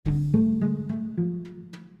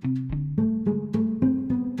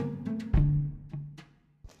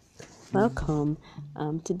Welcome.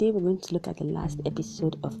 Today we're going to look at the last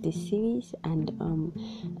episode of this series, and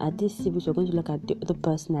at this series we're going to look at the other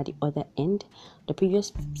person at the other end. The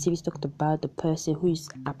previous series talked about the person who is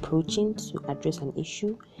approaching to address an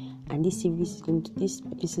issue, and this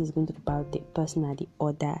episode is going to talk about the person at the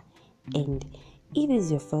other end. If this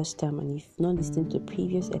is your first time and you've not listened to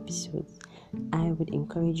previous episodes, I would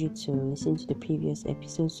encourage you to listen to the previous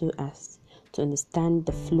episodes so as to understand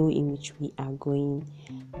the flow in which we are going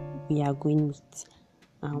with.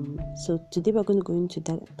 So today we're going to go into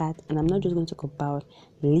that part, and I'm not just going to talk about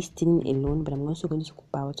listening alone, but I'm also going to talk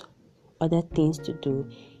about other things to do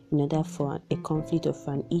in order for a conflict or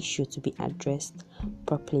for an issue to be addressed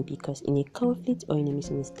properly. Because in a conflict or in a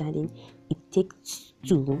misunderstanding, it takes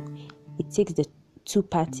the two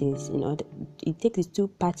parties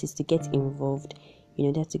to get involved in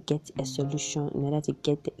order to get a solution, in order to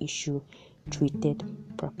get the issue treated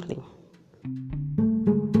properly.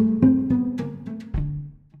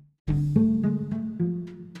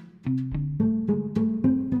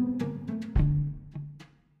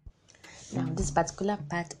 Now, this particular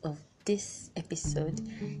part of this episode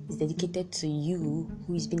is dedicated to you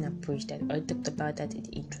who is being approached. I already talked about that in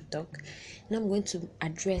the intro talk. Now I'm going to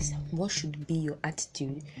address what should be your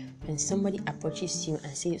attitude when somebody approaches you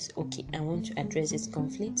and says, okay, I want to address this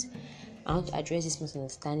conflict, I want to address this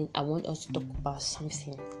misunderstanding, I want us to talk about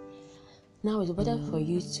something. Now it's better for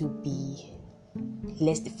you to be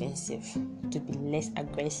less defensive, to be less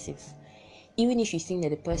aggressive. Even if you think that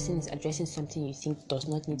the person is addressing something you think does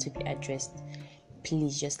not need to be addressed,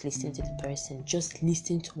 please just listen to the person. Just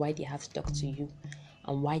listen to why they have to talk to you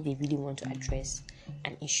and why they really want to address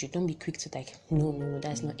an issue. Don't be quick to no,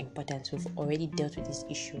 that's not important. We've already dealt with this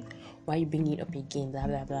issue. Why are you bringing it up again? Blah,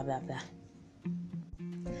 blah, blah, blah, blah.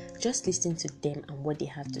 Just listen to them and what they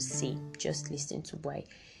have to say. Just listen to what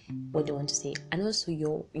they want to say. And also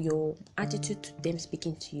your attitude to them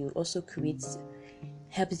speaking to you also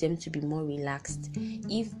helps them to be more relaxed.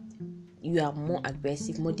 If you are more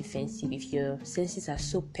aggressive, more defensive, if your senses are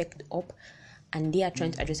so pecked up and they are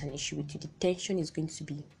trying to address an issue with you, the tension is going to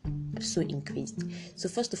be so increased. So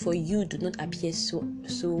first of all, you do not appear so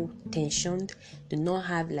tensioned. Do not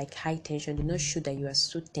have high tension. Do not show that you are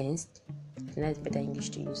so tensed. That's better English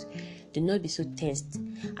to use. Do not be so tensed.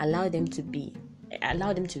 Allow them to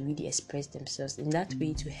really express themselves in that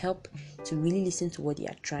way, to help to really listen to what they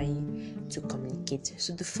are trying to communicate.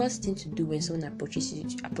 So the first thing to do when someone approaches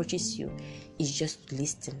you is just to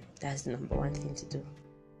listen. That's the number one thing to do.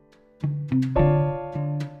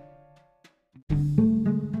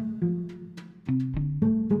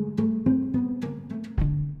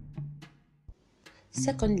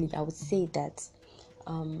 Secondly, I would say that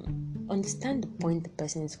understand the point the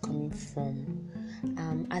person is coming from.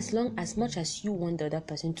 As much as you want the other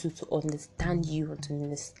person to understand you, or to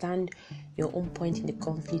understand your own point in the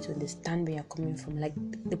conflict, to understand where you're coming from,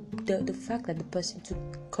 the fact that the person took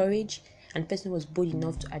courage and the person was bold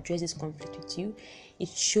enough to address this conflict with you, it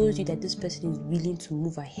shows you that this person is willing to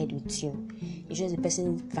move ahead with you. It shows the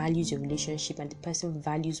person values your relationship and the person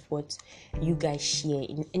values what you guys share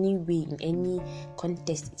in any way, in any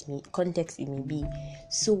context it may be.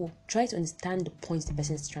 So try to understand the points the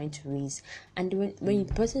person is trying to raise, and when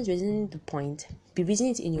the person is raising the point, be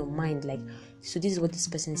reasoning it in your mind, so this is what this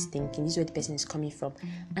person is thinking, this is where the person is coming from,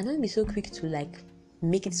 and don't be so quick to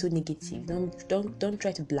make it so negative. Don't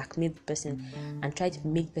try to blackmail the person and try to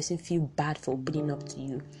make the person feel bad for opening up to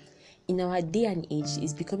you. In our day and age,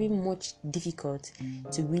 it's becoming much difficult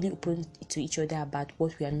to really open to each other about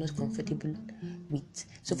what we are not comfortable with.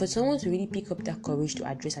 So for someone to really pick up that courage to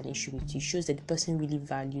address an issue with you shows that the person really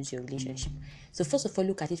values your relationship. So first of all,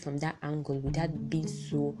 look at it from that angle without being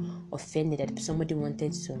so offended that somebody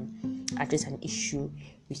wanted to address an issue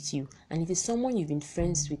with you. And if it's someone you've been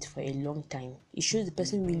friends with for a long time, it shows the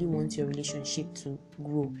person really wants your relationship to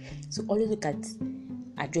grow. So always look at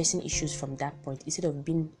addressing issues from that point instead of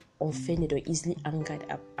being offended or easily angered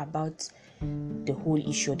about the whole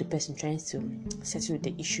issue, or the person trying to settle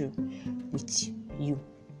the issue with you.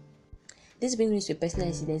 This brings me to a personal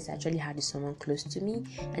incident I actually had with someone close to me,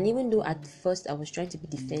 and even though at first I was trying to be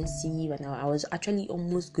defensive and I was actually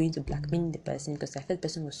almost going to blackmail the person because I felt the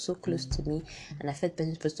person was so close to me and I felt the person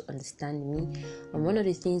was supposed to understand me. And one of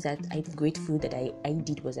the things that I'm grateful that I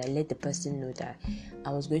did was I let the person know that I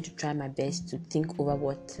was going to try my best to think over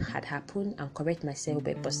what had happened and correct myself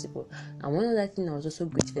where possible. And one other thing I was also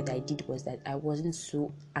grateful that I did was that I wasn't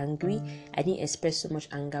so angry. I didn't express so much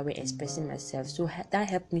anger when expressing myself, so that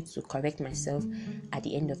helped me to correct myself at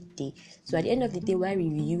the end of the day. So at the end of the day, while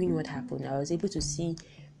reviewing what happened, I was able to see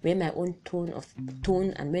where my own tone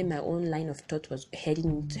and where my own line of thought was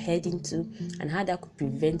heading to, and how that could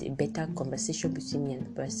prevent a better conversation between me and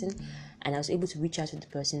the person. And I was able to reach out to the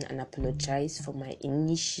person and apologize for my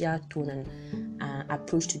initial tone and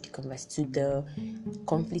approach to the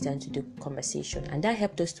conflict and to the conversation, and that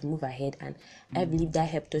helped us to move ahead. And I believe that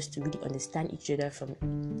helped us to really understand each other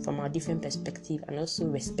from our different perspective, and also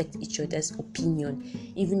respect each other's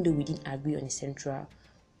opinion, even though we didn't agree on a central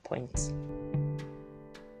point.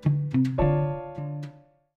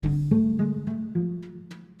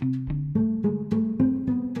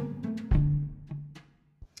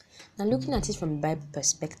 Now, looking at it from a Bible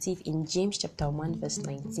perspective, in James chapter 1 verse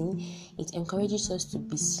 19, it encourages us to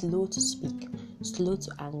be slow to speak, slow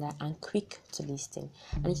to anger, and quick to listen.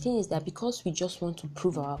 And the thing is that because we just want to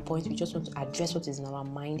prove our point, we just want to address what is in our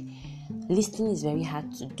mind, listening is very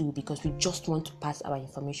hard to do, because we just want to pass our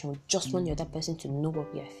information, we just want the other person to know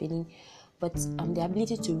what we are feeling. But the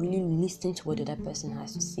ability to really listen to what the other person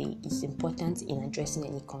has to say is important in addressing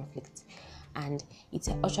any conflict. And it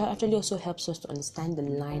actually also helps us to understand the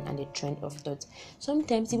line and the trend of thought.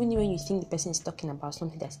 Sometimes, even when you think the person is talking about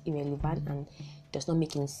something that's irrelevant and does not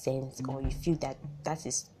make any sense, or you feel that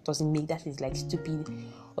doesn't make, that is like stupid,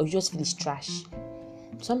 or you just feel it's trash,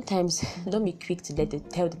 sometimes don't be quick to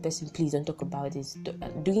tell the person, please don't talk about this.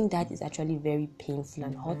 Doing that is actually very painful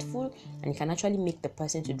and hurtful, and it can actually make the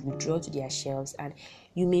person to withdraw to their shelves, and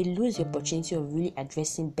you may lose the opportunity of really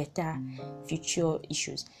addressing better future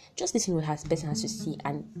issues. Just listen to what the person has to say,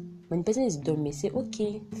 and when the person is done, you may say,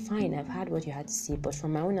 okay, fine, I've heard what you had to say, but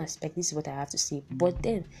from my own aspect, this is what I have to say. But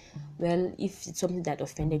then, well, if it's something that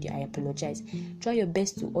offended you, I apologize. Try your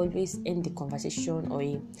best to always end the conversation or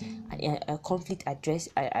a conflict address.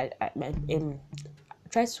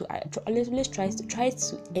 Try to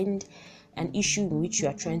end an issue in which you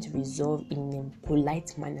are trying to resolve in a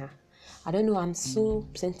polite manner. I don't know, I'm so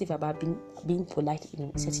sensitive about being polite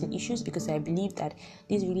in certain issues, because I believe that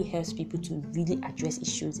this really helps people to really address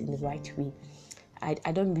issues in the right way.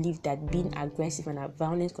 I don't believe that being aggressive and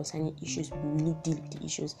violent concerning issues will really deal with the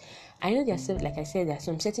issues. I know like I said, there are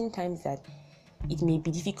some certain times that it may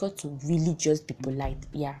be difficult to really just be polite.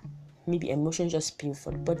 Yeah, maybe emotions just spill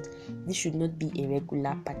forth, but this should not be a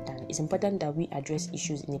regular pattern. It's important that we address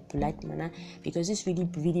issues in a polite manner, because this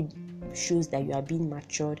really shows that you are being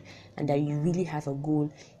matured and that you really have a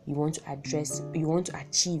goal you want to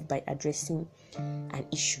achieve by addressing an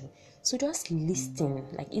issue. So just listen.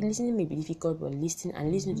 Listening may be difficult, but listen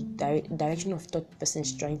to the direction of thought the person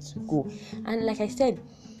is trying to go. And like I said,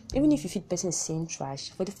 even if you feel the person is saying trash,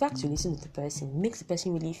 for the fact you listen to the person makes the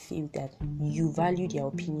person really feel that you value their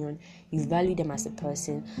opinion, you value them as a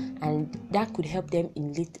person, and that could help them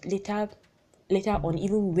in later on,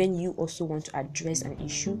 even when you also want to address an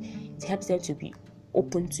issue, it helps them to be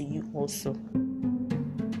open to you also.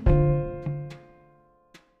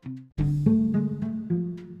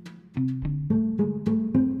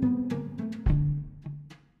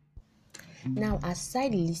 Now,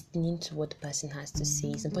 aside listening to what the person has to say,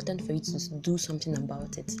 it's important for you to do something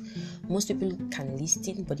about it. Most people can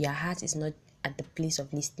listen, but their heart is not at the place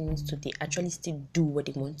of listening, so they actually still do what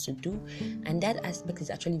they want to do, and that aspect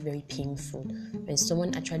is actually very painful when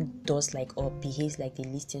someone actually does or behaves like they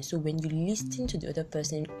listen. So when you listen to the other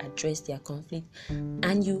person address their conflict,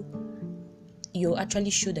 and you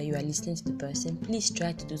actually show that you are listening to the person, please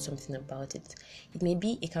try to do something about it. It may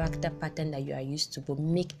be a character pattern that you are used to, but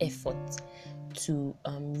make effort to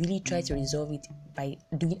really try to resolve it by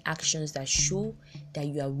doing actions that show that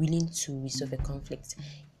you are willing to resolve a conflict.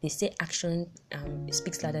 They say action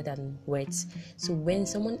speaks louder than words. So when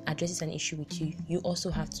someone addresses an issue with you, you also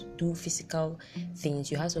have to do physical things.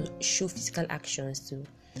 You have to show physical actions to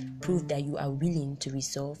prove that you are willing to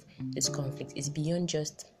resolve this conflict. It's beyond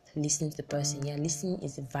just listening to the person. Yeah, listening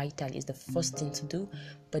is vital, is the first thing to do,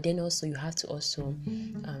 but then also you have to also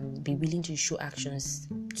be willing to show actions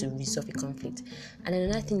to resolve a conflict. And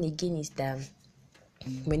another thing again is that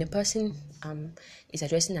when a person is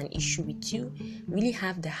addressing an issue with you, really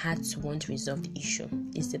have the heart to want to resolve the issue.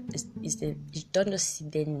 You don't just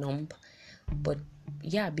sit there numb, but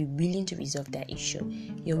be willing to resolve that issue.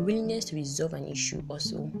 Your willingness to resolve an issue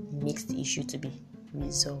also makes the issue to be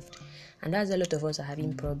resolved. And that's a lot of us are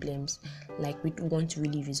having problems. Like, we want to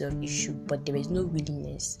really resolve issue, but there is no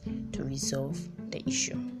willingness to resolve the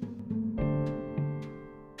issue.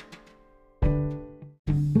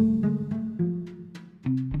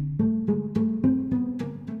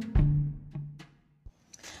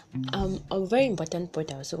 A very important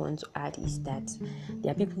point I also want to add is that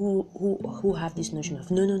there are people who have this notion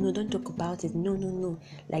of no, don't talk about it, no,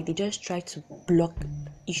 like they just try to block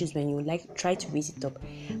issues when you like try to raise it up.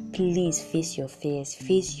 Please face your fears,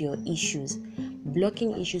 face your issues.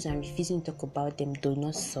 Blocking issues and refusing to talk about them do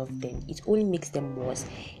not solve them. It only makes them worse.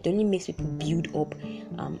 It only makes people build up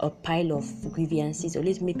a pile of grievances.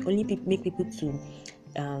 Only make people to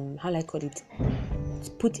how I call it,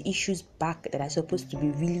 put issues back that are supposed to be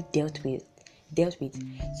really dealt with.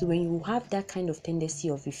 So when you have that kind of tendency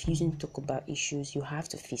of refusing to talk about issues, you have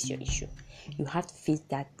to face your issue. You have to face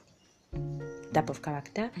that type of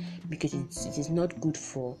character, because it is not good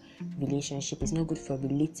for relationship. It's not good for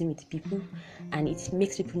relating with people, and it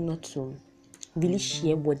makes people not to really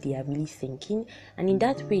share what they are really thinking, and in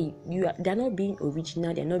that way they're not being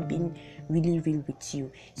original, they're not being really real with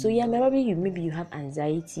you. So yeah, maybe you have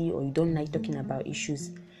anxiety or you don't like talking about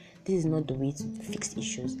issues. This is not the way to fix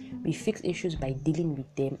issues. We fix issues by dealing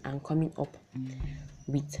with them and coming up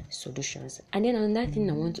with solutions. And then another thing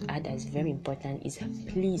I want to add that is very important is,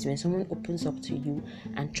 please, when someone opens up to you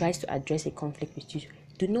and tries to address a conflict with you,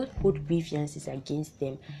 do not hold grievances against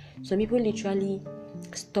them. Some people literally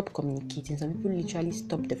stop communicating. Some people literally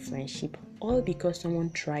stop the friendship, all because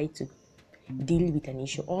someone tried to deal with an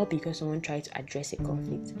issue, or because someone tried to address a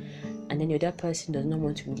conflict, and then the other person does not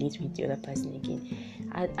want to relate with the other person again.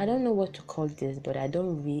 I don't know what to call this, but I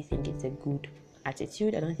don't really think it's a good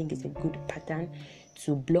attitude. I don't think it's a good pattern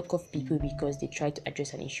to block off people because they try to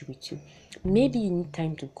address an issue with you. Maybe you need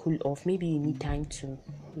time to cool off. Maybe you need time to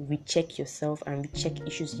recheck yourself and recheck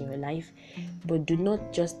issues in your life, but do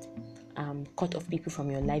not just cut off people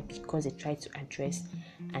from your life because they try to address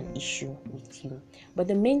an issue with you. But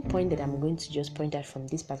the main point that I'm going to just point out from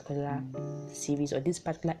this particular series or this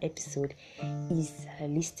particular episode is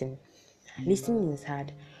listening. Listening is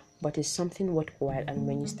hard, but it's something worthwhile, and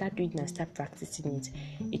when you start doing it and start practicing it,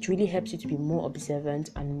 it really helps you to be more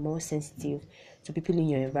observant and more sensitive to people in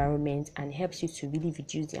your environment, and helps you to really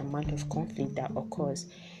reduce the amount of conflict that occurs.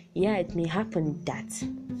 Yeah, it may happen that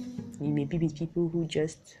you may be with people who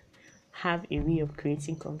just have a way of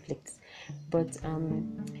creating conflicts, but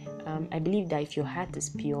I believe that if your heart is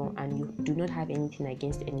pure and you do not have anything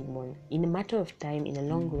against anyone, in a matter of time, in the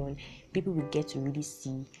long run, people will get to really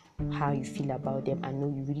see how you feel about them and know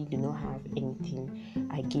you really do not have anything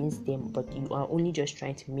against them, but you are only just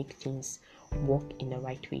trying to make things work in the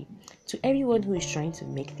right way. To everyone who is trying to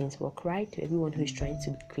make things work right, to everyone who is trying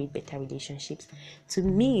to create better relationships, to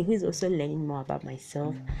me who is also learning more about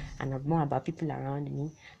myself and more about people around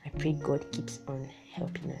me, I pray God keeps on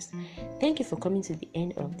helping us. Thank you for coming to the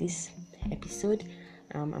end of this episode.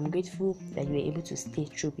 I'm grateful that you were able to stay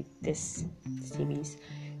through with this series.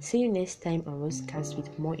 See you next time on Rosecast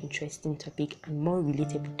with more interesting topic and more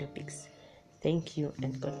relatable topics. Thank you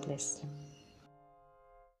and God bless.